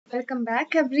Welcome back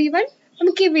everyone.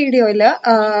 നമുക്ക് ഈ വീഡിയോയിൽ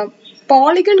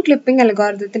പോളിഗൺ ക്ലിപ്പിംഗ്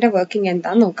അൽഗോരിതത്തിന്റെ വർക്കിംഗ്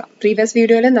എന്താന്ന് നോക്കാം. പ്രീവിയസ്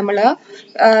വീഡിയോയിൽ നമ്മൾ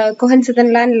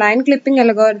Sutherland ലൈൻ ക്ലിപ്പിംഗ്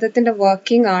അൽഗോരിതത്തിന്റെ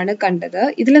വർക്കിംഗ് ആണ് കണ്ടത്.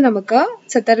 ഇതിൽ നമുക്ക്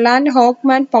Sutherland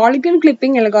Hodgeman polygon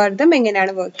clipping algorithm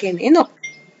എങ്ങനെയാണ് വർക്ക് ചെയ്യുന്നത് നോക്കാം.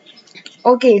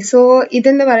 Okay, so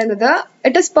ഇതെന്ന് പറയുന്നത്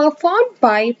it is performed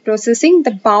by processing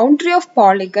the boundary of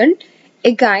polygon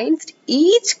against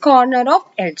each corner of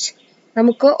edge.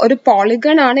 നമുക്ക് ഒരു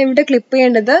പോളിഗൺ ആണ് ഇവിടെ ക്ലിപ്പ്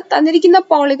ചെയ്യേണ്ടത്. തന്നിരിക്കുന്ന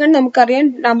പോളിഗൺ നമുക്കറിയാം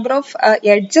നമ്പർ ഓഫ്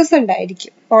എഡ്ജസ്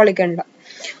ഉണ്ടായിരിക്കും പോളിഗണിൽ.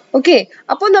 ഓക്കെ,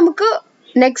 അപ്പോൾ നമുക്ക്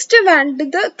നെക്സ്റ്റ്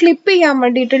വേണ്ടത് ക്ലിപ്പ് ചെയ്യാൻ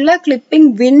വേണ്ടിയിട്ടുള്ള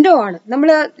ക്ലിപ്പിംഗ് വിൻഡോ ആണ്.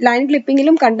 നമ്മൾ ലൈൻ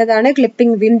ക്ലിപ്പിംഗിലും കണ്ടതാണ്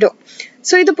ക്ലിപ്പിംഗ് വിൻഡോ.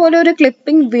 സോ ഇതുപോലെ ഒരു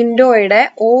ക്ലിപ്പിംഗ് വിൻഡോയുടെ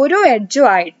ഓരോ എഡ്ജും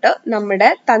ആയിട്ട് നമ്മുടെ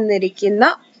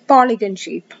തന്നിരിക്കുന്ന പോളിഗൺ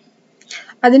ഷേപ്പ്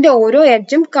അതിന്റെ ഓരോ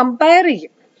എഡ്ജും കമ്പയർ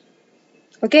ചെയ്യും.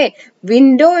 ഓക്കെ,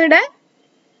 വിൻഡോയുടെ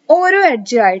ഓരോ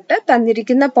എഡ്ജായിട്ട്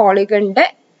തന്നിരിക്കുന്ന പോളിഗണിന്റെ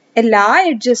എല്ലാ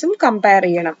എഡ്ജസും കമ്പയർ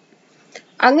ചെയ്യണം.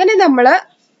 അങ്ങനെ നമ്മൾ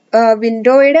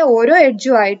വിൻഡോയുടെ ഓരോ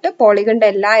എഡ്ജുമായിട്ട് പോളിഗണിന്റെ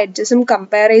എല്ലാ എഡ്ജസും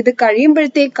കമ്പയർ ചെയ്ത്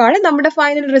കഴിയുമ്പോഴത്തേക്കാണ് നമ്മുടെ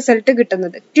ഫൈനൽ റിസൾട്ട്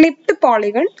കിട്ടുന്നത്, ക്ലിപ്ഡ്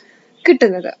പോളിഗൺ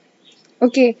കിട്ടുന്നത്.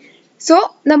 ഓക്കെ, സോ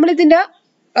നമ്മൾ ഇതിന്റെ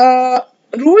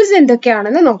റൂൾസ്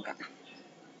എന്തൊക്കെയാണെന്ന് നോക്കാം.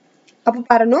 അപ്പൊ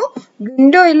പറഞ്ഞു,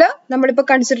 വിൻഡോയില് നമ്മളിപ്പോ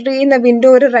കൺസിഡർ ചെയ്യുന്ന വിൻഡോ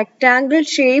ഒരു റെക്ടാംഗിൾ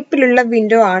ഷേപ്പിലുള്ള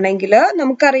വിൻഡോ ആണെങ്കിൽ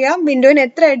നമുക്കറിയാം വിൻഡോയിന്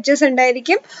എത്ര എഡ്ജസ്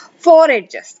ഉണ്ടായിരിക്കും? 4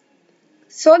 എഡ്ജസ്.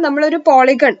 സോ നമ്മളൊരു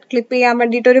പോളിഗൺ ക്ലിപ്പ് ചെയ്യാൻ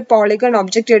വേണ്ടിയിട്ട് ഒരു പോളിഗൺ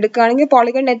ഒബ്ജക്റ്റ് എടുക്കുകയാണെങ്കിൽ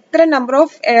പോളിഗൺ എത്ര നമ്പർ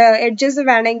ഓഫ് എഡ്ജസ്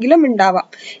വേണമെങ്കിലും ഉണ്ടാവാം.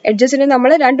 എഡ്ജസിനെ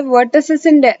നമ്മൾ രണ്ട്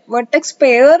വെർട്ടെക്സ്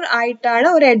പെയർ ആയിട്ടാണ്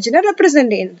ഒരു എഡ്ജിനെ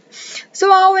റെപ്രസെന്റ് ചെയ്യുന്നത്. സോ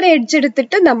ആ ഒരു എഡ്ജ്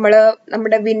എടുത്തിട്ട് നമ്മൾ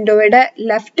നമ്മുടെ വിൻഡോയുടെ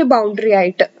ലെഫ്റ്റ് ബൗണ്ടറി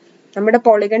ആയിട്ട് നമ്മുടെ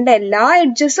പോളിഗണിന്റെ എല്ലാ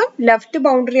എഡ്ജസും ലെഫ്റ്റ്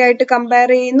ബൗണ്ടറി ആയിട്ട്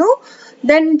കമ്പയർ ചെയ്യുന്നു.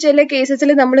 ദെൻ ചില കേസസിൽ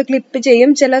നമ്മൾ ക്ലിപ്പ് ചെയ്യും,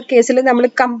 ചില കേസിൽ നമ്മൾ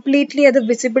കംപ്ലീറ്റ്ലി അത്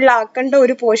വിസിബിൾ ആക്കേണ്ട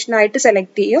ഒരു പോർഷൻ ആയിട്ട്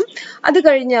സെലക്ട് ചെയ്യും. അത്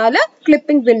കഴിഞ്ഞാൽ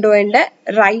ക്ലിപ്പിംഗ് വിൻഡോയുടെ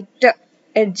റൈറ്റ്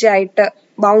എഡ്ജ് ആയിട്ട്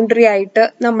ബൗണ്ടറി ആയിട്ട്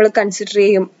നമ്മൾ കൺസിഡർ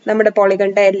ചെയ്യും നമ്മുടെ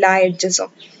പോളിഗണിന്റെ എല്ലാ എഡ്ജസും.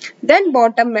 Then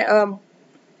bottom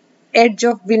edge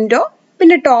of window,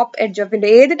 പിന്നെ ടോപ്പ് എഡ്ജ് ഓഫ് വിൻഡോ.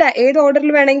 ഏത്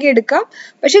ഓർഡറിൽ വേണമെങ്കിൽ എടുക്കാം.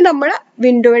 പക്ഷെ നമ്മൾ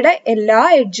വിൻഡോയുടെ എല്ലാ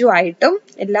എഡ്ജുമായിട്ടും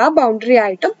എല്ലാ ബൗണ്ടറി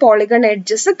ആയിട്ടും പോളിഗൺ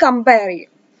എഡ്ജസ് കമ്പയർ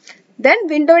ചെയ്യും. ദെൻ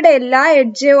വിൻഡോയുടെ എല്ലാ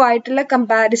എഡ്ജുമായിട്ടുള്ള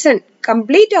കമ്പാരിസൺ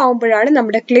കംപ്ലീറ്റ് ആവുമ്പോഴാണ്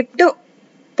നമ്മുടെ ക്ലിപ്ഡ്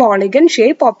പോളിഗൺ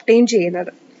ഷേപ്പ് ഒബ്റ്റെയിൻ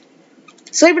ചെയ്യുന്നത്.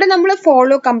 സോ ഇവിടെ നമ്മൾ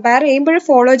കമ്പയർ ചെയ്യുമ്പോൾ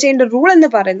ഫോളോ ചെയ്യേണ്ട റൂൾ എന്ന്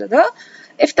പറയുന്നത്,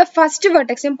 ഇഫ് ദ ഫസ്റ്റ്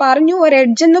വെർട്ടെക്സ്, ഞാൻ പറഞ്ഞു ഒരു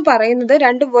എഡ്ജ് എന്ന് പറയുന്നത്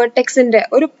രണ്ട് വെർട്ടെക്സിന്റെ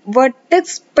ഒരു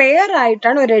വെർട്ടെക്സ് പെയർ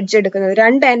ആയിട്ടാണ് ഒരു എഡ്ജ് എടുക്കുന്നത്.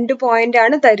 രണ്ട് എൻഡ് പോയിന്റ്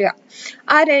ആണ് തരിക.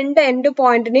 ആ രണ്ട് എൻഡ്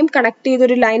പോയിന്റിനെയും കണക്ട്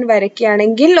ചെയ്തൊരു ലൈൻ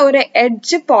വരയ്ക്കുകയാണെങ്കിൽ ഒരു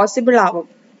എഡ്ജ് പോസിബിൾ ആവും.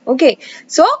 ഓക്കെ,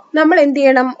 സോ നമ്മൾ എന്ത്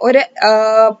ചെയ്യണം? ഒരു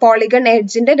പോളിഗൺ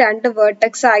എഡ്ജിന്റെ രണ്ട്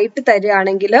വെർട്ടെക്സ് ആയിട്ട്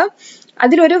തരികയാണെങ്കിൽ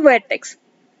അതിലൊരു vertex,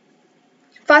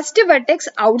 first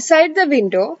vertex outside the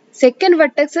window, second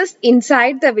vertex is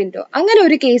inside the window. അങ്ങനെ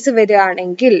ഒരു കേസ്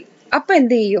വരികയാണെങ്കിൽ അപ്പൊ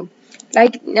എന്ത് ചെയ്യും?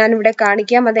 ലൈക്ക് ഞാൻ ഇവിടെ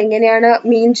കാണിക്കാം അതെങ്ങനെയാണ്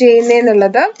മീൻ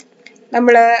ചെയ്യുന്നതെന്നുള്ളത്.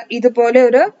 നമ്മൾ ഇതുപോലെ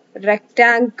ഒരു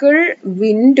റെക്ടാങ്കിൾ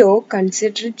വിൻഡോ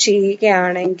കൺസിഡർ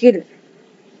ചെയ്യുകയാണെങ്കിൽ,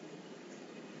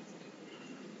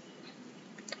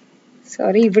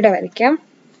 ഇവിടെ വരയ്ക്കാം.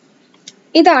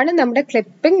 ഇതാണ് നമ്മുടെ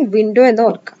ക്ലിപ്പിംഗ് വിൻഡോ എന്ന്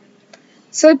ഓർക്കാം.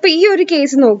 സോ ഇപ്പൊ ഈ ഒരു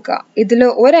കേസ് നോക്കുക. ഇതിൽ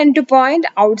ഒരു end point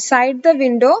outside the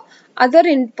window, other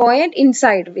end point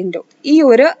inside window. ഈ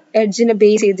ഒരു എഡ്ജിനെ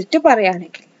ബേസ് ചെയ്തിട്ട്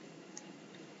പറയുകയാണെങ്കിൽ,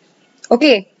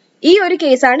 ഓക്കെ, ഈ ഒരു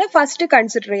കേസാണ് ഫസ്റ്റ്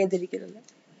കൺസിഡർ ചെയ്തിരിക്കുന്നത്.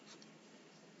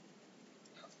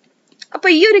 അപ്പൊ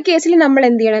ഈ ഒരു കേസിൽ നമ്മൾ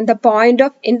എന്ത് ചെയ്യണം? The point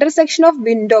of intersection of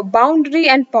window boundary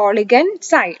and polygon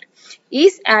side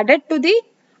is added to the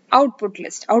output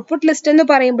list. Output list എന്ന്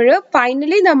പറയുമ്പോൾ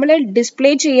ഫൈനലി നമ്മൾ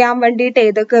ഡിസ്പ്ലേ ചെയ്യാൻ വേണ്ടിയിട്ട്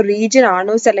ഏതൊക്കെ റീജിയൻ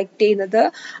ആണോ സെലക്ട് ചെയ്യുന്നത്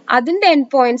അതിന്റെ എൻഡ്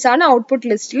പോയിന്റ്സ് ആണ് ഔട്ട്പുട്ട്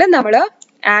ലിസ്റ്റിൽ നമ്മൾ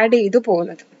ആഡ് ചെയ്തു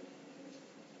പോകുന്നത്.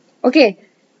 ഓക്കെ,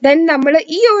 ദെൻ നമ്മൾ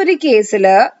ഈ ഒരു കേസിൽ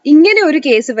ഇങ്ങനെ ഒരു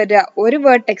കേസ് വരിക, ഒരു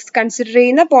വെർട്ടെക്സ് കൺസിഡർ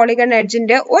ചെയ്യുന്ന പോളിഗൺ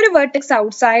എഡ്ജിന്റെ ഒരു vertex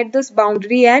outside this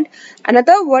boundary and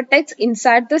another vertex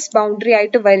inside this boundary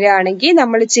ആയിട്ട് വരികയാണെങ്കിൽ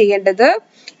നമ്മൾ ചെയ്യേണ്ടത്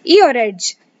ഈ ഒരു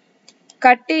എഡ്ജ്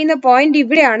കട്ട് ചെയ്യുന്ന പോയിന്റ്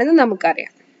ഇവിടെയാണെന്ന്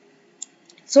നമുക്കറിയാം.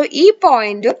 സോ ഈ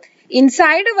പോയിന്റും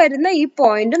ഇൻസൈഡ് വരുന്ന ഈ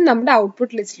പോയിന്റും നമ്മുടെ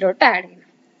ഔട്ട്പുട്ട് ലിസ്റ്റിലോട്ട് ആഡ് ചെയ്യണം.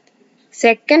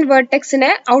 സെക്കൻഡ് വെർട്ടെക്സിനെ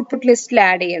ഔട്ട്പുട്ട് ലിസ്റ്റിൽ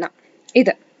ആഡ് ചെയ്യണം.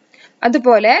 ഇത്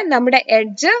അതുപോലെ നമ്മുടെ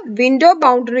എഡ്ജ് വിൻഡോ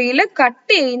ബൗണ്ടറിയിൽ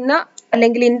കട്ട് ചെയ്യുന്ന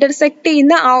അല്ലെങ്കിൽ ഇന്റർസെക്ട്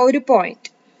ചെയ്യുന്ന ആ ഒരു പോയിന്റ്,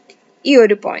 ഈ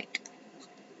ഒരു പോയിന്റ്,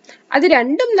 അത്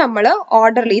രണ്ടും നമ്മൾ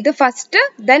ഓർഡറിൽ, ഇത് ഫസ്റ്റ്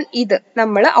ദെൻ ഇത്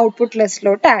നമ്മൾ ഔട്ട്പുട്ട്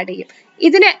ലിസ്റ്റിലോട്ട് ആഡ് ചെയ്യും.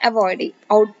 ഇതിനെ അവോയ്ഡ്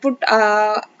ചെയ്യും.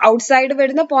 ഔട്ട്സൈഡ്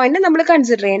വരുന്ന പോയിന്റ് നമ്മൾ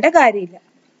കൺസിഡർ ചെയ്യേണ്ട കാര്യമില്ല.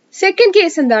 സെക്കൻഡ്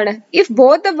കേസ് എന്താണ്? If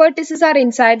both the vertices are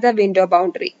inside the window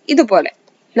boundary. ഇതുപോലെ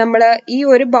നമ്മൾ ഈ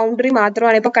ഒരു ബൗണ്ടറി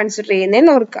മാത്രമാണ് ഇപ്പൊ കൺസിഡർ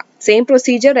ചെയ്യുന്നതെന്ന് ഓർക്കുക. സെയിം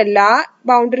പ്രൊസീജിയർ എല്ലാ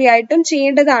ബൗണ്ടറി ആയിട്ടും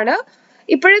ചെയ്യേണ്ടതാണ്.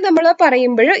 ഇപ്പോഴും നമ്മൾ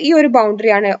പറയുമ്പോൾ ഈ ഒരു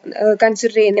ബൗണ്ടറിയാണ്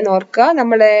കൺസിഡർ ചെയ്യുന്നതെന്ന് ഓർക്കുക.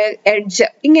 നമ്മളെ എഡ്ജ്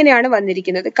ഇങ്ങനെയാണ്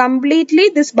വന്നിരിക്കുന്നത്. കംപ്ലീറ്റ്ലി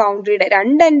ദിസ് ബൗണ്ടറിയുടെ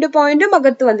രണ്ട് എൻഡ് പോയിന്റും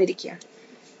അകത്ത് വന്നിരിക്കുകയാണ്.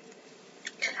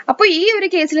 അപ്പൊ ഈ ഒരു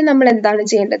കേസിൽ നമ്മൾ എന്താണ്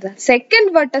ചെയ്യേണ്ടത്?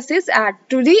 Second vertex is add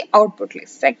to the output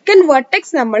list. Second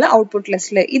vertex നമ്മൾ ഔട്ട്പുട്ട്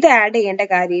ലിസ്റ്റിൽ ഇത് ആഡ് ചെയ്യേണ്ട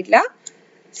കാര്യമില്ല.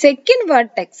 സെക്കൻഡ്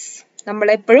വെർട്ടെക്സ് നമ്മൾ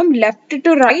എപ്പോഴും ലെഫ്റ്റ്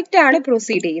ടു റൈറ്റ് ആണ്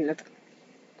പ്രൊസീഡ് ചെയ്യുന്നത്.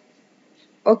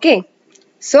 ഓക്കെ,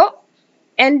 സോ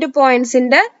എൻഡ്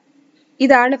പോയിന്റ്സിന്റെ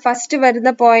ഇതാണ് ഫസ്റ്റ് വരുന്ന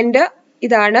പോയിന്റ്,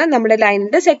 ഇതാണ് നമ്മുടെ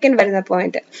ലൈനിന്റെ സെക്കൻഡ് വരുന്ന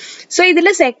പോയിന്റ്. സോ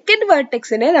ഇതില് സെക്കൻഡ്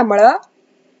വെർട്ടെക്സിനെ നമ്മൾ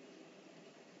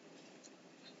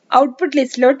ഔട്ട്പുട്ട്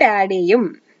ലിസ്റ്റിലോട്ട് ആഡ് ചെയ്യും.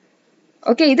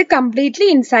 ഓക്കെ, ഇത് കംപ്ലീറ്റ്ലി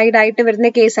ഇൻസൈഡ് ആയിട്ട് വരുന്ന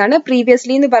കേസാണ്.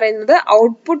 പ്രീവിയസ്ലി എന്ന് പറയുന്നത്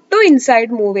ഔട്ട്പുട്ട് ടു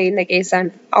ഇൻസൈഡ് മൂവ് ചെയ്യുന്ന കേസാണ്.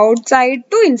 ഔട്ട്സൈഡ്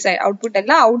ടു ഇൻസൈഡ്, ഔട്ട്പുട്ട്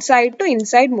അല്ല, ഔട്ട്സൈഡ് ടു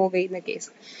ഇൻസൈഡ് മൂവ് ചെയ്യുന്ന കേസ്.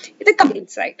 ഇത്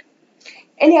ഇൻസൈഡ്.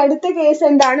 ഇനി അടുത്ത കേസ്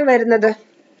എന്താണ് വരുന്നത്?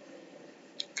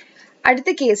 അടുത്ത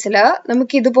കേസില്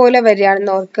നമുക്ക് ഇതുപോലെ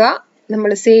വരികയാണെന്ന് ഓർക്കുക.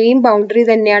 നമ്മൾ സെയിം ബൗണ്ടറി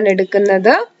തന്നെയാണ്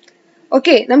എടുക്കുന്നത്.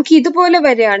 ഓക്കെ, നമുക്ക് ഇതുപോലെ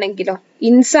വരികയാണെങ്കിലോ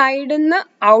ഇൻസൈഡിൽ നിന്ന്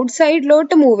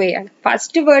ഔട്ട്സൈഡിലോട്ട് മൂവ് ചെയ്യാണ്.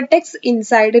 ഫസ്റ്റ് വേർട്ടെക്സ്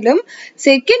ഇൻസൈഡിലും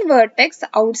സെക്കൻഡ് വേർട്ടെക്സ്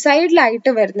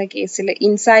ഔട്ട്സൈഡിലായിട്ട് വരുന്ന കേസിൽ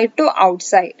ഇൻസൈഡ് ടു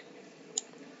ഔട്ട്സൈഡ്,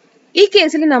 ഈ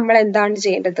കേസിൽ നമ്മൾ എന്താണ്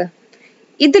ചെയ്യേണ്ടത്?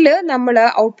 ഇതില് നമ്മൾ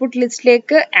ഔട്ട്പുട്ട്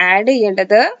ലിസ്റ്റിലേക്ക് ആഡ്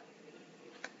ചെയ്യേണ്ടത്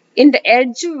in the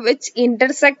edge which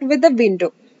intersect with the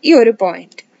window, ഈ ഒരു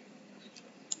പോയിന്റ്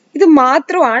ഇത്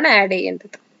മാത്രമാണ് ആഡ്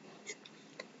ചെയ്യേണ്ടത്.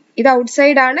 ഇത്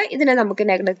ഔട്ട്സൈഡ് ആണ്, ഇതിനെ നമുക്ക്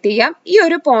നെഗ്ലക്ട് ചെയ്യാം. ഈ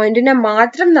ഒരു പോയിന്റിനെ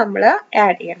മാത്രം നമ്മൾ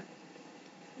ആഡ് ചെയ്യണം.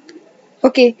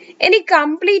 ഓക്കെ, ഇനി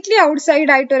കംപ്ലീറ്റ്ലി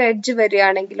ഔട്ട്സൈഡ് ആയിട്ട് ഒരു എഡ്ജ്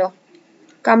വരികയാണെങ്കിലോ,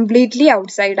 കംപ്ലീറ്റ്ലി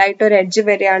ഔട്ട്സൈഡ് ആയിട്ട് ഒരു എഡ്ജ്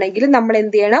വരികയാണെങ്കിൽ നമ്മൾ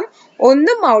എന്ത് ചെയ്യണം?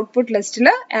 ഒന്നും ഔട്ട്പുട്ട് ലിസ്റ്റിൽ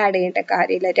ആഡ് ചെയ്യേണ്ട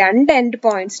കാര്യമില്ല. രണ്ട് എൻഡ്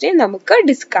പോയിന്റ്സിനെ നമുക്ക്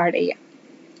ഡിസ്കാർഡ് ചെയ്യാം.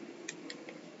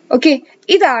 ഓക്കെ,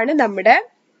 ഇതാണ് നമ്മുടെ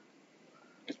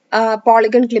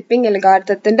പോളിഗൺ ക്ലിപ്പിംഗ്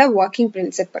അൽഗോരിതത്തിന്റെ വർക്കിംഗ്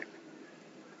പ്രിൻസിപ്പിൾ.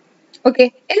 ഓക്കെ,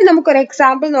 ഇനി നമുക്കൊരു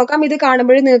എക്സാമ്പിൾ നോക്കാം. ഇത്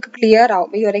കാണുമ്പോഴും നിങ്ങൾക്ക് ക്ലിയർ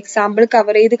ആവും. ഈ ഒരു എക്സാമ്പിൾ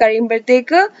കവർ ചെയ്ത്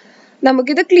കഴിയുമ്പോഴത്തേക്ക്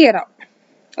നമുക്കിത് ക്ലിയർ ആവും.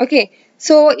 ഓക്കെ,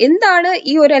 സോ എന്താണ്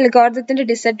ഈ ഒരു അൽഗോരിതത്തിന്റെ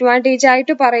ഡിസഡ്വാൻറ്റേജ്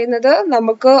ആയിട്ട് പറയുന്നത്?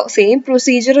 നമുക്ക് സെയിം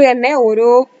പ്രൊസീജിയർ തന്നെ ഓരോ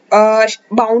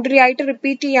ബൗണ്ടറി ആയിട്ട്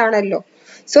റിപ്പീറ്റ് ചെയ്യാണല്ലോ.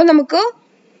 സോ നമുക്ക്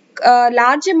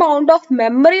large amount of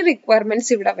memory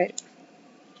requirements ഇവിടെ വരും.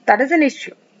 That is an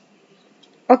issue.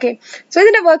 Okay, so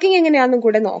ഇതിന്റെ വർക്കിംഗ് എങ്ങനെയാണെന്നും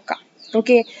കൂടെ നോക്കാം.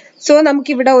 ഓക്കെ, സോ നമുക്ക്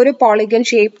ഇവിടെ ഒരു പോളിഗൺ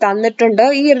ഷേപ്പ് തന്നിട്ടുണ്ട്.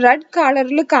 ഈ റെഡ്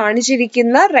കളറിൽ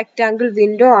കാണിച്ചിരിക്കുന്ന റെക്ടാംഗിൾ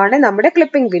വിൻഡോ ആണ് നമ്മുടെ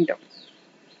ക്ലിപ്പിംഗ് വിൻഡോ.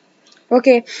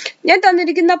 ഓക്കെ, ഞാൻ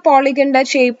തന്നിരിക്കുന്ന പോളിഗന്റെ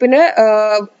ഷേപ്പിന്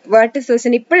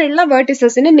വെർട്ടിസസിന്, ഇപ്പോഴുള്ള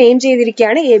വെർട്ടിസസിന് നെയിം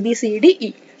ചെയ്തിരിക്കുകയാണ്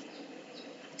ABCDE.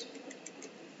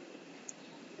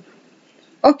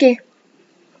 ഓക്കെ,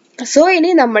 സോ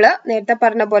ഇനി നമ്മൾ നേരത്തെ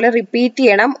പറഞ്ഞ പോലെ റിപ്പീറ്റ്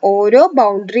ചെയ്യണം ഓരോ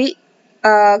ബൗണ്ടറി,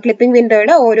 ക്ലിപ്പിംഗ്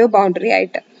വിൻഡോയുടെ ഓരോ ബൗണ്ടറി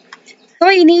ആയിട്ട്. സോ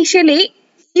ഇനീഷ്യലി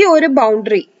ഈ ഒരു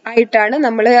ബൗണ്ടറി ആയിട്ടാണ്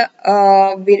നമ്മൾ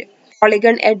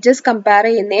പോളിഗൺ എഡ്ജസ് കമ്പയർ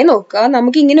ചെയ്യുന്നേ നോക്കുക.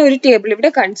 നമുക്ക് ഇങ്ങനെ ഒരു ടേബിൾ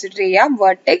ഇവിടെ കൺസിഡർ ചെയ്യാം.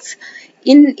 Vertex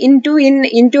in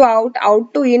two out, out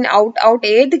to in, out out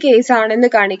ഏത് കേസ് ആണെന്ന്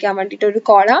കാണിക്കാൻ വേണ്ടിയിട്ട് ഒരു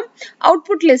കോളം,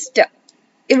 ഔട്ട്പുട്ട് ലിസ്റ്റ്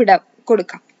ഇവിടെ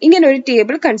കൊടുക്കാം. ഇങ്ങനെ ഒരു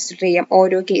ടേബിൾ കൺസിഡർ ചെയ്യാം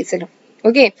ഓരോ കേസിലും.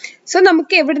 ഓക്കെ, സോ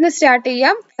നമുക്ക് എവിടുന്ന് സ്റ്റാർട്ട്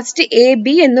ചെയ്യാം? ഫസ്റ്റ് AB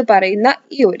എന്ന് പറയുന്ന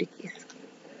ഈ ഒരു കേസ്,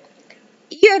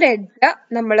 ഈ ഒരു എഡ്ജ്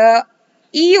നമ്മൾ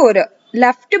ഈ ഒരു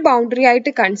ലെഫ്റ്റ് ബൗണ്ടറി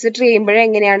ആയിട്ട് കൺസിഡർ ചെയ്യുമ്പോൾ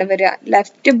എങ്ങനെയാണ് വരിക?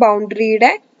 ലെഫ്റ്റ്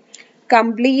ബൗണ്ടറിയുടെ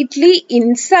കംപ്ലീറ്റ്ലി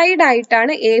ഇൻസൈഡ്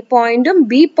ആയിട്ടാണ് A പോയിന്റും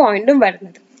B പോയിന്റും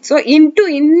വരുന്നത്. സോ ഇൻ ടു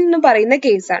ഇൻ എന്ന് പറയുന്ന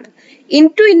കേസാണ്. ഇൻ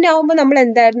ടു ഇൻ ആവുമ്പോൾ നമ്മൾ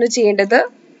എന്തായിരുന്നു ചെയ്യേണ്ടത്?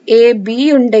 AB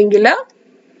ഉണ്ടെങ്കിൽ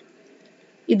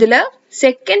ഇതില്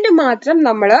സെക്കൻഡ് മാത്രം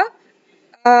നമ്മൾ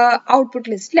ഔട്ട്പുട്ട്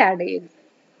ലിസ്റ്റിൽ ആഡ് ചെയ്യുന്നു.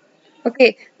 ഓക്കെ,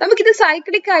 നമുക്കിത്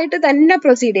സൈക്ലിക് ആയിട്ട് തന്നെ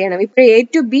പ്രൊസീഡ് ചെയ്യണം. ഇപ്പൊ A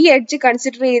to B edge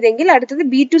consider ചെയ്തെങ്കിൽ അടുത്തത്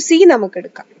B to C നമുക്ക്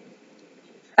എടുക്കാം.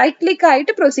 സൈക്ലിക്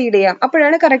ആയിട്ട് പ്രൊസീഡ് ചെയ്യാം,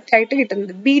 അപ്പോഴാണ് കറക്റ്റ് ആയിട്ട്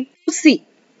കിട്ടുന്നത്. B to C.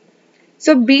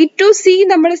 So B to C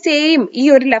നമ്മൾ സെയിം ഈ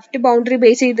ഒരു ലെഫ്റ്റ് ബൗണ്ടറി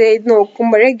ബേസ് ചെയ്ത്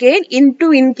നോക്കുമ്പോൾ again in to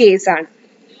in case ആണ്.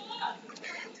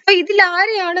 സോ ഇതിൽ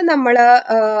ആരെയാണ് നമ്മൾ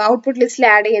ഔട്ട്പുട്ട് ലിസ്റ്റിൽ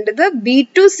ആഡ് ചെയ്യേണ്ടത്? B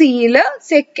to C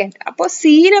second. അപ്പോൾ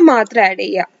C മാത്രം ആഡ്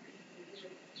ചെയ്യാം.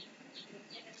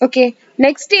 ഓക്കെ,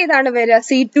 നെക്സ്റ്റ് ഏതാണ് വരിക?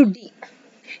 C to D.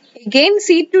 Again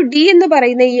C to D എന്ന്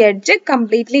പറയുന്ന ഈ edge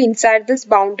completely inside this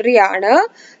boundary ആണ്.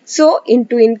 So in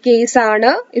to in case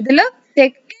ആണ്. ഇതില്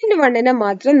സെക്കൻഡ് വണ്ണിനെ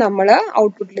മാത്രം നമ്മൾ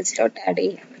ഔട്ട്പുട്ട് ലിസ്റ്റിലോട്ട് ആഡ്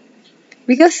ചെയ്യാം.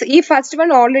 ബിക്കോസ് ഈ ഫസ്റ്റ് വൺ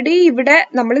ഓൾറെഡി ഇവിടെ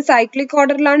നമ്മൾ സൈക്ലിക്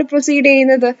ഓർഡറിലാണ് പ്രൊസീഡ്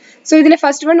ചെയ്യുന്നത്. സോ ഇതിലെ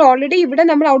ഫസ്റ്റ് വൺ ഓൾറെഡി ഇവിടെ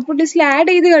നമ്മൾ ഔട്ട്പുട്ട് ലിസ്റ്റിൽ ആഡ്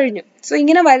ചെയ്ത് കഴിഞ്ഞു. സോ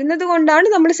ഇങ്ങനെ വരുന്നത് കൊണ്ടാണ്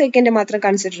നമ്മൾ സെക്കൻഡ് മാത്രം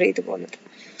കൺസിഡർ ചെയ്ത് പോകുന്നത്.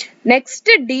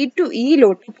 നെക്സ്റ്റ് D to E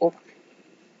പോകാം.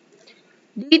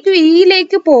 D to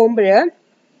E പോകുമ്പോൾ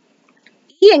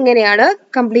E എങ്ങനെയാണ്?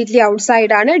 കംപ്ലീറ്റ്ലി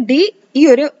ഔട്ട്സൈഡ് ആണ്. D ഈ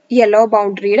ഒരു യെല്ലോ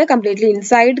ബൗണ്ടറിയുടെ കംപ്ലീറ്റ്ലി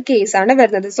ഇൻസൈഡ് കേസ് ആണ്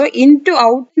വരുന്നത്. സോ ഇൻ ടു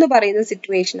ഔട്ട് എന്ന് പറയുന്ന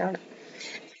സിറ്റുവേഷൻ ആണ്.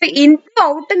 ഇൻടു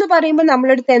ഔട്ട് എന്ന് പറയുമ്പോൾ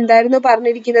നമ്മളടുത്ത് എന്തായിരുന്നു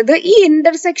പറഞ്ഞിരിക്കുന്നത്? ഈ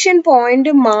ഇന്റർസെക്ഷൻ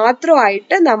പോയിന്റ്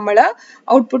മാത്രമായിട്ട് നമ്മൾ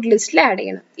ഔട്ട്പുട്ട് ലിസ്റ്റിൽ ആഡ്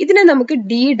ചെയ്യണം. ഇതിനെ നമുക്ക്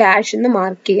ഡി ഡാഷ് എന്ന്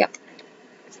മാർക്ക് ചെയ്യാം.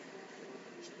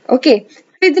 ഓക്കെ,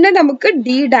 ഇതിനെ നമുക്ക്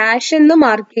ഡി ഡാഷ് എന്ന്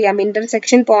മാർക്ക് ചെയ്യാം.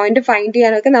 ഇന്റർസെക്ഷൻ പോയിന്റ് ഫൈൻഡ്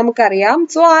ചെയ്യാനൊക്കെ നമുക്കറിയാം.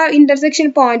 സോ ആ ഇന്റർസെക്ഷൻ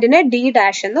പോയിന്റിനെ ഡി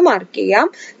ഡാഷ് എന്ന് മാർക്ക് ചെയ്യാം.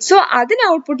 സോ അതിന്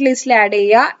ഔട്ട്പുട്ട് ലിസ്റ്റിൽ ആഡ്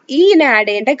ചെയ്യുക. ഇനെ ആഡ്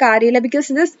ചെയ്യേണ്ട കാര്യമില്ല,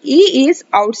 because this E is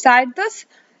outside this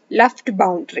left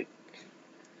boundary.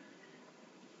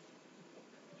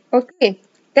 Okay,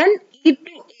 then E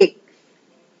to A.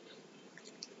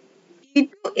 E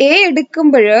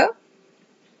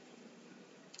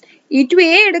to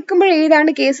A എടുക്കുമ്പോൾ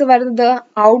ഏതാണ് കേസ് വരുന്നത്?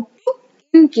 ഔട്ട് ടു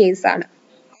ഇൻ കേസ് ആണ്.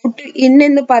 ഔട്ട് ടു ഇൻ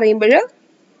എന്ന് പറയുമ്പോൾ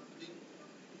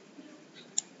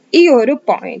ഈ ഒരു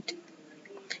പോയിന്റ്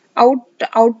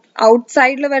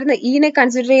ഔട്ട്സൈഡിൽ വരുന്ന ഈനെ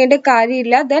കൺസിഡർ ചെയ്യേണ്ട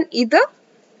കാര്യമില്ല. ദെൻ ഇത്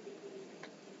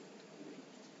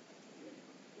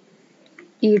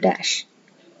ഇ ഡാഷ്.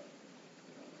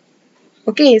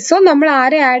 ഓക്കെ, സോ നമ്മൾ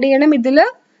ആരെ ആഡ് ചെയ്യണം ഇതില്?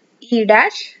 E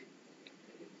dash.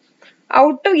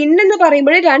 Out to in എന്ന്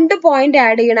പറയുമ്പോൾ 2 പോയിന്റ്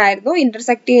ആഡ് ചെയ്യണമായിരുന്നു,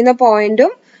 ഇന്റർസെക്ട് ചെയ്യുന്ന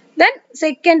പോയിന്റും then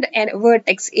second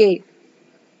vertex A.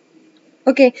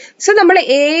 Okay, so നമ്മൾ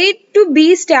എ ടു ബി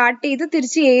സ്റ്റാർട്ട് ചെയ്ത്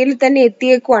തിരിച്ച് എയിൽ തന്നെ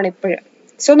എത്തിയേക്കുവാണ് ഇപ്പോഴും.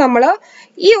 സോ നമ്മൾ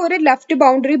ഈ ഒരു ലെഫ്റ്റ്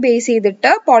ബൗണ്ടറി ബേസ്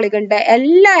ചെയ്തിട്ട് പോളിഗണിന്റെ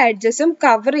എല്ലാ എഡ്ജസും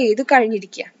കവർ ചെയ്ത്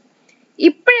കഴിഞ്ഞിരിക്കുക.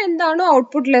 ഇപ്പോഴെന്താണോ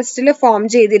ഔട്ട്പുട്ട് ലിസ്റ്റിൽ ഫോം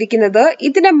ചെയ്തിരിക്കുന്നത്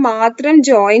ഇതിനെ മാത്രം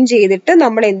ജോയിൻ ചെയ്തിട്ട്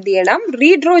നമ്മൾ എന്ത് ചെയ്യണം?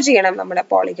 റീഡ്രോ ചെയ്യണം നമ്മുടെ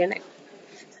പോളിഗണെ.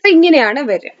 സോ ഇങ്ങനെയാണ്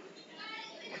വരിക.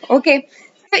 ഓക്കെ,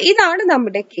 ഇതാണ്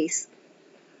നമ്മുടെ കേസ്.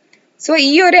 സോ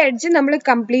ഈ ഒരു എഡ്ജ് നമ്മൾ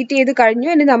കംപ്ലീറ്റ് ചെയ്ത് കഴിഞ്ഞു.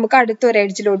 ഇനി നമുക്ക് അടുത്തൊരു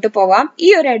എഡ്ജിലോട്ട് പോവാം. ഈ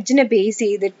ഒരു എഡ്ജിനെ ബേസ്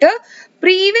ചെയ്തിട്ട്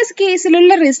പ്രീവിയസ്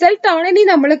കേസിലുള്ള റിസൾട്ട് ആണ് ഇനി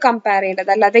നമ്മൾ കമ്പയർ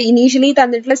ചെയ്യേണ്ടത്. അല്ലാതെ ഇനീഷ്യലി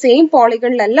തന്നിട്ടുള്ള സെയിം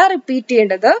പോളിഗണിലല്ല റിപ്പീറ്റ്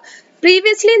ചെയ്യേണ്ടത്.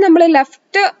 പ്രീവിയസ്ലി നമ്മൾ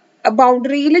ലെഫ്റ്റ്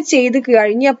ബൗണ്ടറിയിൽ ചെയ്ത്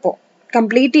കഴിഞ്ഞപ്പോൾ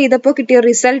കംപ്ലീറ്റ് ചെയ്തപ്പോൾ കിട്ടിയ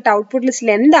റിസൾട്ട് ഔട്ട്പുട്ട് ലിസ്റ്റിൽ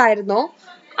എന്തായിരുന്നോ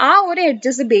ആ ഒരു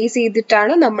എഡ്ജസ് ബേസ്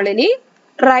ചെയ്തിട്ടാണ് നമ്മളിനി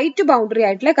റൈറ്റ് ബൗണ്ടറി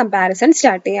ആയിട്ടുള്ള കമ്പാരിസൺ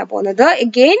സ്റ്റാർട്ട് ചെയ്യാൻ പോകുന്നത്.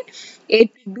 അഗെയിൻ എ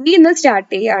ടു ബി എന്ന്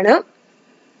സ്റ്റാർട്ട് ചെയ്യാണ്.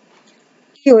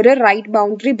 ഈ ഒരു റൈറ്റ്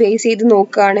ബൗണ്ടറി ബേസ് ചെയ്ത്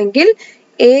നോക്കുകയാണെങ്കിൽ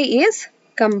A is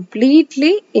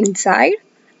completely inside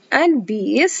and B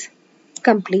is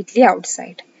completely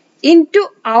outside. In two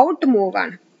out move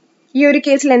ആണ്. ഈ ഒരു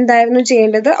കേസിൽ എന്തായിരുന്നു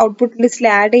ചെയ്യേണ്ടത്? ഔട്ട്പുട്ട് ലിസ്റ്റിൽ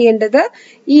ആഡ് ചെയ്യേണ്ടത്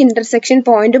ഈ ഇന്റർസെക്ഷൻ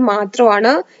പോയിന്റ്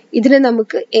മാത്രമാണ്. ഇതിന്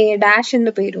നമുക്ക് എ ഡാഷ്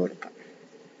എന്ന് പേര് കൊടുക്കാം.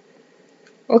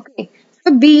 ഓക്കെ,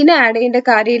 ബിനെ ആഡ് ചെയ്യേണ്ട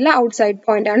കാര്യമില്ല, ഔട്ട്സൈഡ്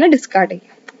പോയിന്റ് ആണ്, ഡിസ്കാർഡ്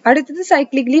ചെയ്യാം. അടുത്തത്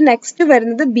സൈക്ലിക്കലി നെക്സ്റ്റ്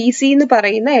വരുന്നത് ബി സി എന്ന്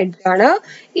പറയുന്ന എഡ്ജ് ആണ്.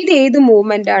 ഇത് ഏത്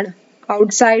മൂവ്മെന്റ് ആണ്?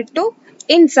 ഔട്ട്സൈഡ് ടു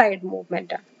ഇൻസൈഡ്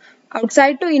മൂവ്മെന്റ് ആണ്.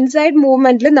 ഔട്ട്സൈഡ് ടു ഇൻസൈഡ്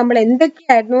മൂവ്മെന്റിൽ നമ്മൾ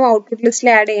എന്തൊക്കെയായിരുന്നു ഔട്ട്പുട്ട്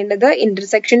ലിസ്റ്റിൽ ആഡ് ചെയ്യേണ്ടത്?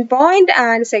 Intersection point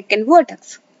and second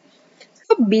vertex.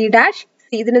 B dash,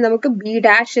 ഇതിന് നമുക്ക് ബി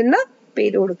ഡാഷ് എന്ന്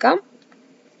പേര് കൊടുക്കാം.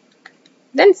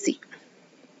 Then C.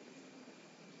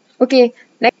 ഓക്കെ,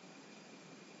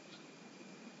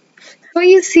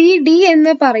 ഈ സി ഡി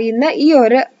എന്ന് പറയുന്ന ഈ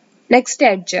ഒരു നെക്സ്റ്റ്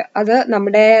എഡ്ജ് അത്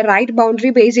നമ്മുടെ റൈറ്റ്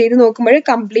ബൗണ്ടറി ബേസ് ചെയ്ത് നോക്കുമ്പോൾ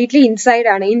കംപ്ലീറ്റ്ലി ഇൻസൈഡ്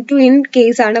ആണ്, ഇൻ ടു ഇൻ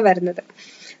കേസ് ആണ് വരുന്നത്.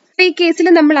 ഈ കേസിൽ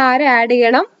നമ്മൾ ആരെ ആഡ്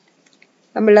ചെയ്യണം?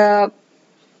 നമ്മൾ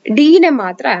ഡീനെ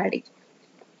മാത്രം ആഡ് ചെയ്യും.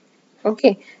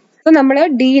 ഓക്കെ, സോ നമ്മൾ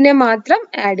ഡീനെ മാത്രം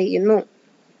ആഡ് ചെയ്യുന്നു.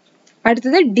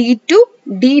 അടുത്തത് D to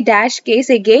D dash case,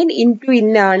 again in to in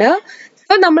ആണ്.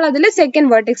 സോ നമ്മൾ അതിൽ സെക്കൻഡ്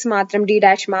വേർട്ടെക്സ് മാത്രം ഡി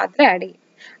ഡാഷ് മാത്രം ആഡ് ചെയ്യും.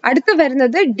 അടുത്ത്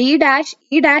വരുന്നത് ഡി ഡാഷ്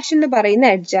ഇ ഡാഷ് എന്ന് പറയുന്ന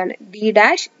എഡ്ജ് ആണ്. ഡി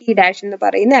ഡാഷ് ഇ ഡാഷ് എന്ന്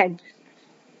പറയുന്ന എഡ്ജ്,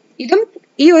 ഇതും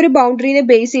ഈ ഒരു ബൗണ്ടറിനെ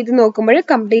ബേസ് ചെയ്ത് നോക്കുമ്പോൾ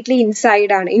കംപ്ലീറ്റ്ലി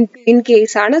ഇൻസൈഡ് ആണ്, ഇൻ ടു ഇൻ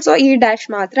കേസ് ആണ്. സോ ഇ ഡാഷ്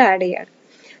മാത്രം ആഡ് ചെയ്യാണ്.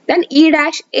 ദെൻ ഇ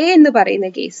ഡാഷ് എ എന്ന് പറയുന്ന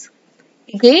case,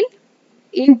 again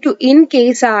in to in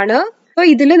case ആണ്. സോ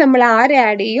ഇതിൽ നമ്മൾ ആരെ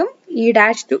ആഡ് ചെയ്യും? E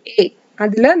dash to A.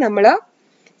 അതിൽ നമ്മൾ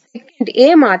സെക്കൻഡ് എ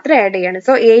മാത്രം ആഡ് ചെയ്യാണ്.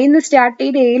 സോ എന്ന് സ്റ്റാർട്ട്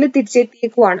ചെയ്ത് എയിൽ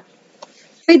തിരിച്ചെത്തിയേക്കുവാണ്.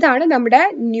 ഇതാണ് നമ്മുടെ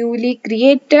newly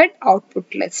created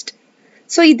output list.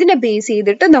 So ഇതിനെ ബേസ്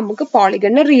ചെയ്തിട്ട് നമുക്ക്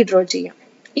പോളിഗണിനെ റീഡ്രോ ചെയ്യാം.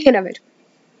 ഇങ്ങനെ വരും.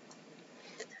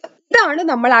 ഇതാണ്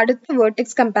നമ്മൾ അടുത്ത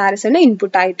വേർട്ടെക്സ് കമ്പാരിസൺ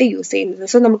ഇൻപുട്ട് ആയിട്ട് യൂസ് ചെയ്യുന്നത്.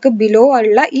 സോ നമുക്ക് ബിലോ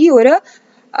ഉള്ള ഈ ഒരു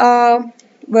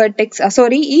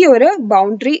ഈ ഒരു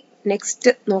ബൗണ്ടറി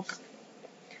നെക്സ്റ്റ് നോക്കാം.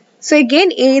 സോ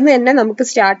അഗെയിൻ എന്ന് തന്നെ നമുക്ക്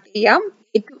സ്റ്റാർട്ട് ചെയ്യാം.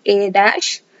 A to A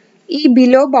dash. ഈ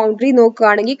ബിലോ ബൗണ്ടറി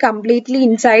നോക്കുകയാണെങ്കിൽ കംപ്ലീറ്റ്ലി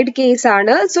ഇൻസൈഡ് കേസ്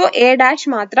ആണ്. സോ എ ഡാഷ്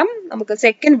മാത്രം നമുക്ക്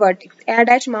സെക്കൻഡ് വേർട്ടെക്സ് എ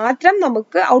ഡാഷ് മാത്രം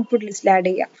നമുക്ക് ഔട്ട്പുട്ട് ലിസ്റ്റിൽ ആഡ്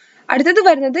ചെയ്യാം. അടുത്തത്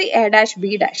വരുന്നത് A dash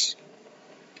B dash.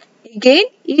 Again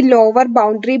ഈ ലോവർ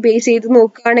ബൗണ്ടറി ബേസ് ചെയ്ത്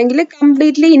നോക്കുകയാണെങ്കിൽ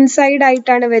കംപ്ലീറ്റ്ലി ഇൻസൈഡ്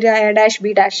ആയിട്ടാണ് വരിക A dash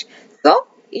B dash. So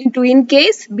in to in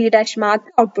case B dash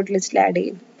മാത്രം ഔട്ട്പുട്ട് ലിസ്റ്റിൽ ആഡ്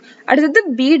ചെയ്യും. അടുത്തത്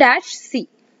B dash C.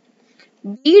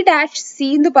 B dash C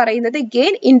എന്ന് പറയുന്നത്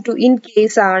again in to in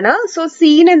case ആണ്. സോ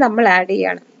സീനെ നമ്മൾ ആഡ്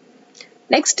ചെയ്യാണ്.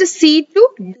 Next C to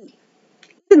D.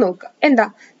 ഇത് നോക്കുക, എന്താ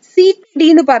C D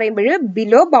എന്ന് പറയുമ്പോൾ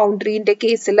ബിലോ ബൗണ്ടറിന്റെ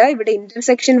കേസിൽ ഇവിടെ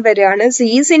ഇന്റർസെക്ഷൻ വരികയാണ്. C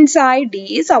is inside, D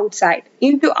is outside.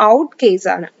 Into out case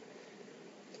ആണ്.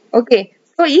 ഓക്കെ,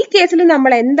 സോ ഈ കേസിൽ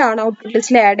നമ്മൾ എന്താണ് ഔട്ട്പുട്ട്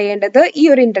ലിസ്റ്റിൽ ആഡ് ചെയ്യേണ്ടത്? ഈ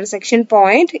ഒരു ഇന്റർസെക്ഷൻ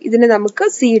പോയിന്റ്, ഇതിന് നമുക്ക്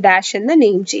C' എന്ന്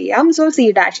നെയിം ചെയ്യാം. സോ C'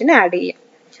 ആഡ് ചെയ്യാം.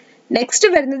 നെക്സ്റ്റ്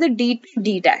വരുന്നത് D to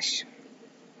D'.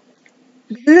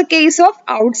 This is a case of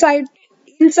outside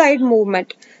inside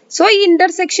movement. So ഈ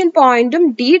ഇന്റർസെക്ഷൻ പോയിന്റും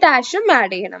D'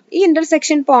 ആഡ് ചെയ്യണം. ഈ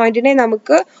ഇന്റർസെക്ഷൻ പോയിന്റിനെ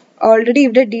നമുക്ക് ഓൾറെഡി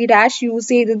ഇവിടെ D' യൂസ്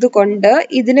ചെയ്തത് കൊണ്ട്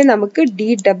ഇതിനെ നമുക്ക് D"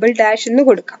 എന്ന്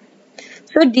കൊടുക്കാം.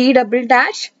 സോ D',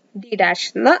 D'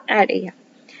 എന്ന് ആഡ് ചെയ്യാം.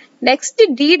 നെക്സ്റ്റ്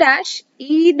D'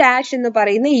 എന്ന്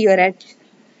പറയുന്ന ഈ ഒരു edge.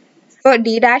 So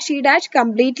D',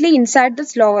 completely inside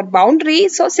this lower boundary.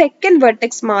 So second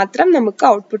vertex മാത്രം നമുക്ക്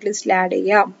ഔട്ട്പുട്ട് ലിസ്റ്റിൽ ആഡ്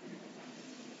ചെയ്യാം.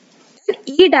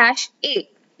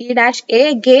 E',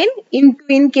 again into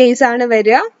in case ആണ്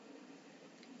വരിക.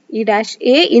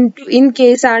 E', into in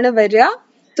കേസ് ആണ് വരിക.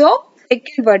 സോ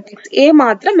സെക്കൻഡ് വെർട്ടെക്സ് A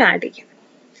മാത്രം ആഡ് ചെയ്യാം.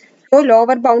 സോ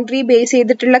ലോവർ ബൗണ്ടറി ബേസ്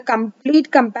ചെയ്തിട്ടുള്ള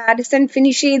കംപ്ലീറ്റ് കമ്പാരിസൺ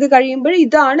ഫിനിഷ് ചെയ്ത് കഴിയുമ്പോൾ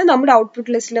ഇതാണ് നമ്മുടെ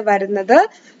ഔട്ട്പുട്ട് ലിസ്റ്റിൽ വരുന്നത്.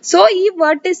 സോ ഈ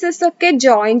വെർട്ടിസസ് ഒക്കെ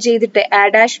ജോയിൻ ചെയ്തിട്ട്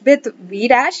A' with B',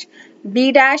 B'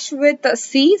 with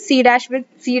C, C'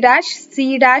 with C', C'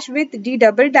 with D',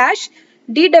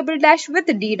 D',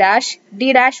 with D',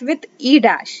 with E'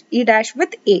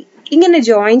 with A. ഇങ്ങനെ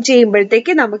ജോയിൻ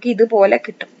ചെയ്യുമ്പോഴത്തേക്ക് നമുക്ക് ഇതുപോലെ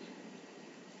കിട്ടും.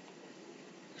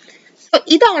 സോ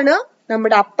ഇതാണ്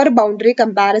നമ്മുടെ അപ്പർ ബൗണ്ടറി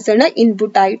കമ്പാരിസൺ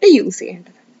ഇൻപുട്ട് ആയിട്ട് യൂസ്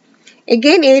ചെയ്യേണ്ടത്.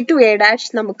 അഗൈൻ A to A'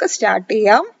 നമുക്ക് സ്റ്റാർട്ട്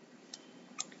ചെയ്യാം.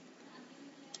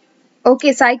 ഓക്കെ,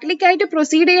 സൈക്ലിക് ആയിട്ട്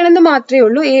പ്രൊസീഡ് ചെയ്യണമെന്ന് മാത്രമേ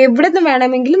ഉള്ളൂ. എവിടെ നിന്ന്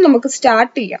വേണമെങ്കിലും നമുക്ക്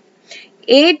സ്റ്റാർട്ട് ചെയ്യാം.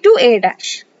 A to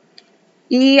A'.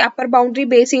 ഈ അപ്പർ ബൗണ്ടറി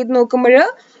ബേസ് ചെയ്ത് നോക്കുമ്പോൾ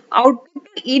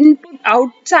output input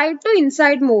outside to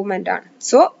inside movement ആണ്.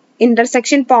 സോ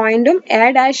ഇന്റർസെക്ഷൻ പോയിന്റും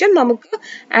A' നമുക്ക്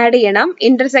ആഡ് ചെയ്യണം.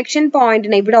 ഇന്റർസെക്ഷൻ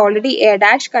പോയിന്റിനെ ഇവിടെ ഓൾറെഡി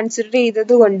A' കൺസിഡർ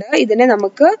ചെയ്തത് കൊണ്ട് ഇതിനെ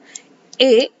നമുക്ക് A',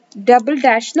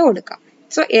 എന്ന് കൊടുക്കാം.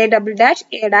 സോ A',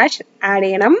 A' ആഡ്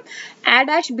ചെയ്യണം.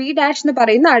 A', B' എന്ന്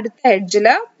പറയുന്ന അടുത്ത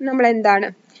എഡ്ജില് നമ്മൾ എന്താണ്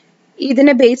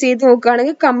ഇതിനെ ബേസ് ചെയ്ത്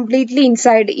നോക്കുകയാണെങ്കിൽ കംപ്ലീറ്റ്ലി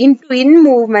ഇൻസൈഡ് ഇൻ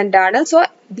മൂവ്മെന്റ് ആണ്. സോ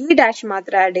B'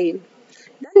 മാത്രം ആഡ് ചെയ്യും.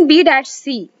 B'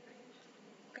 C,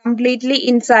 completely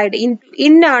inside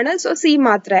in ആണ്. സോ C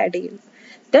മാത്രം ആഡ് ചെയ്യും.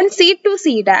 Then C to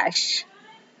C'.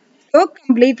 So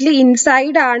completely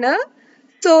inside ആണ്.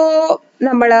 So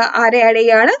നമ്മൾ ആരെ ആഡ്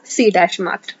ചെയ്യാണ്? C'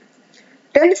 മാത്രം.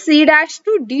 Then C'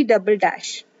 to D'.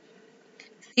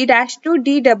 C' to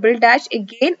D',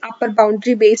 again upper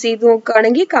boundary base ചെയ്ത്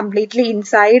നോക്കുകയാണെങ്കിൽ completely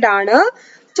inside ആണ്.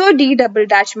 So D',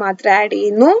 മാത്രം ആഡ്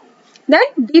ചെയ്യുന്നു. Then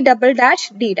D',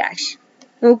 D'.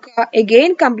 നോക്കുക,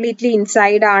 again completely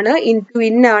inside ആണ്, into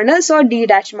in ആണ്. So D'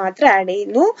 മാത്രം ആഡ്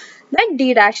ചെയ്യുന്നു. Then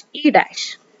D', E'.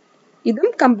 ഇതും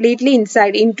completely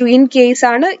inside into in case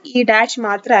ആണ്. E'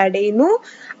 മാത്രം ആഡ് ചെയ്യുന്നു.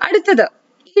 അടുത്തത്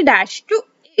E' to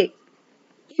A,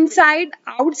 inside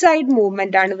outside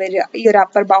movement ആണ് വരിക ഈ ഒരു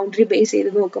അപ്പർ ബൗണ്ടറി ബേസ് ചെയ്ത്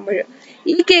നോക്കുമ്പോൾ.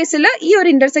 ഈ കേസിൽ ഈ ഒരു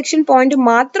ഇന്റർസെക്ഷൻ പോയിന്റ്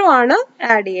മാത്രമാണ്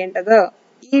ആഡ് ചെയ്യേണ്ടത്.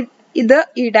 ഇത്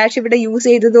E' ഇവിടെ യൂസ്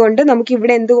ചെയ്തത് കൊണ്ട് നമുക്ക്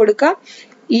ഇവിടെ എന്ത് കൊടുക്കാം?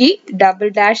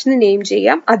 E'' നെയിം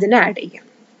ചെയ്യാം, അതിന് ആഡ് ചെയ്യാം.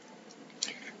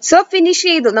 സോ ഫിനിഷ്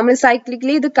ചെയ്തു, നമ്മൾ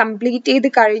സൈക്ലിക്കലി ഇത് കംപ്ലീറ്റ് ചെയ്ത്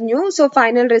കഴിഞ്ഞു. സോ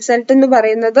ഫൈനൽ റിസൾട്ട് എന്ന്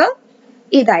പറയുന്നത്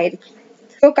ഇതായിരിക്കും.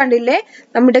 സോ കണ്ടില്ലേ,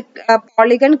 നമ്മുടെ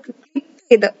പോളിഗൺ ക്ലിക്ക്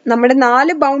ചെയ്ത് നമ്മുടെ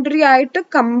 4 ബൗണ്ടറി ആയിട്ട്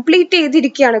കംപ്ലീറ്റ്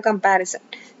ചെയ്തിരിക്കുകയാണ് കമ്പാരിസൺ.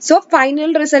 സോ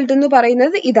ഫൈനൽ റിസൾട്ട് എന്ന്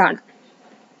പറയുന്നത് ഇതാണ്.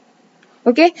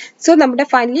 ഓക്കെ, സോ നമ്മുടെ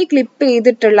ഫൈനലി ക്ലിപ്പ്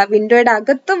ചെയ്തിട്ടുള്ള വിൻഡോയുടെ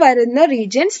അകത്ത് വരുന്ന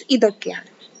റീജിയൻസ് ഇതൊക്കെയാണ്.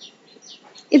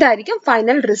 ഇതായിരിക്കും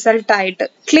ഫൈനൽ റിസൾട്ട് ആയിട്ട്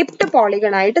ക്ലിപ്ഡ്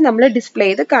പോളിഗൺ ആയിട്ട് നമ്മൾ ഡിസ്പ്ലേ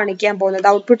ചെയ്ത് കാണിക്കാൻ പോകുന്നത്.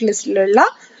 ഔട്ട്പുട്ട് ലിസ്റ്റിലുള്ള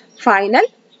ഫൈനൽ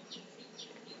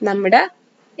നമ്മുടെ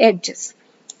edges.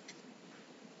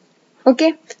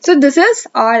 Okay, so this is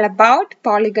all about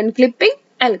polygon clipping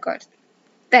algorithm.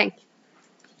 Thank you.